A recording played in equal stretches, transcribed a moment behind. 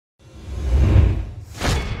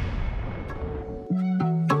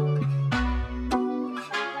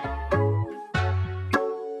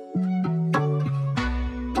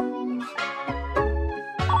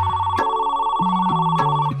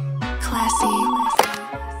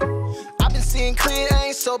seeing clear, I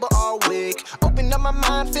ain't sober all week. Open up my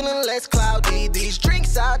mind, feeling less cloudy. These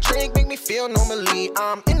drinks I drink make me feel normally.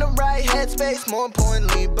 I'm in the right headspace, more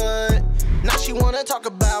importantly, but now she wanna talk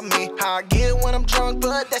about me. How I get when I'm drunk,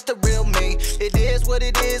 but that's the real me. It is what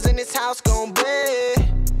it is, and this house gon' be.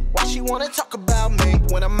 Why she wanna talk about me?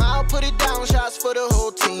 When I'm out, put it down, shots for the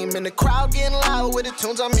whole team. And the crowd getting loud with the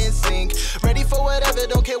tunes, I'm in sync. Ready for whatever,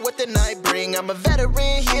 don't care what the night bring. I'm a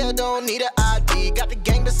veteran here, don't need an ID. Got the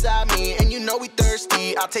gang beside me, and you know we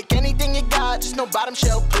thirsty. I'll take anything you got, just no bottom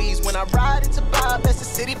shelf, please. When I ride, it's about, that's the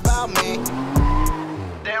city about me.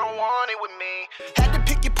 They don't want it with me. Had to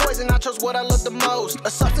pick your poison, I chose what I love the most.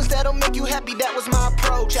 A substance that'll make you happy, that was my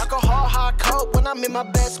approach. Alcohol, high coke, when I'm in my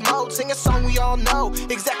best mode. Sing a song we all know,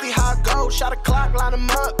 exactly how it goes. Shot a clock, line them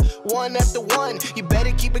up, one after one. You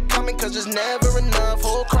better keep it coming, cause there's never enough.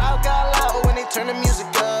 Whole crowd got loud when they turn the music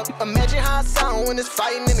up. Imagine how it sound when it's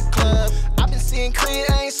fighting in the club. I've been seeing clear,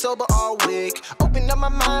 I ain't sober all week. Open up my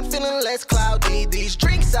mind, feeling less cloudy. These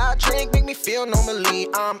drinks I drink make me feel normally.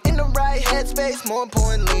 I'm in the right headspace, more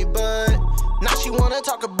importantly, but now she wanna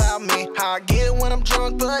talk about me. How I get when I'm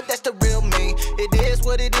drunk, but that's the real me. It is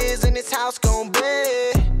what it is, and this house gon'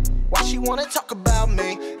 be. Why she wanna talk about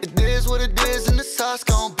me? It is what it is, and this house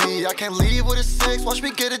gon' be. I can't leave with a 6, watch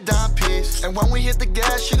me get a dime piece. And when we hit the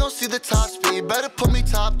gas, she gon' see the top speed. Better put me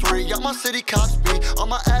top 3, out my city cop speed. On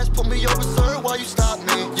my ass, pull me over, sir, why you stop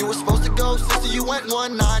me? You were supposed to go, sister, you went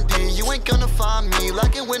 190. You ain't gonna find me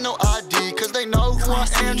lacking with no ID, cause they know who I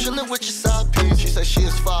am, chillin' with your side piece. She said she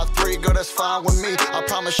is 5'3", girl, that's fine with me. I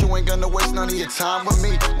promise you ain't gonna waste none of your time with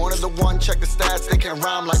me. One of the one, check the stats, they can't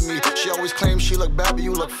rhyme like me. She always claims she look bad, but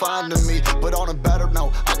you look fine to me. But on a better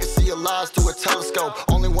note, I can see your lies through a telescope.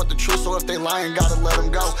 Only want the truth, so if they lying, gotta let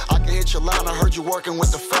them go. I can hit your line, I heard you working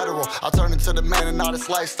with the federal. I turn into the man and now this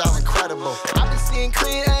lifestyle incredible. I've been seeing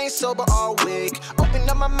clear, I ain't sober all week. Open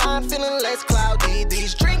up my mind, feeling less cloudy.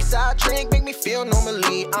 These drinks I drink make me feel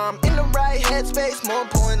normally. I'm in the right headspace, more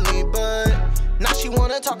importantly, but now she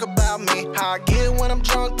wanna talk about me. How I get when I'm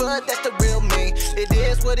drunk, but that's the real me. It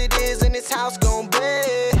is what it is, and this house gon'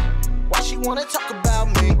 be. Why she wanna talk about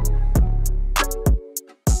me?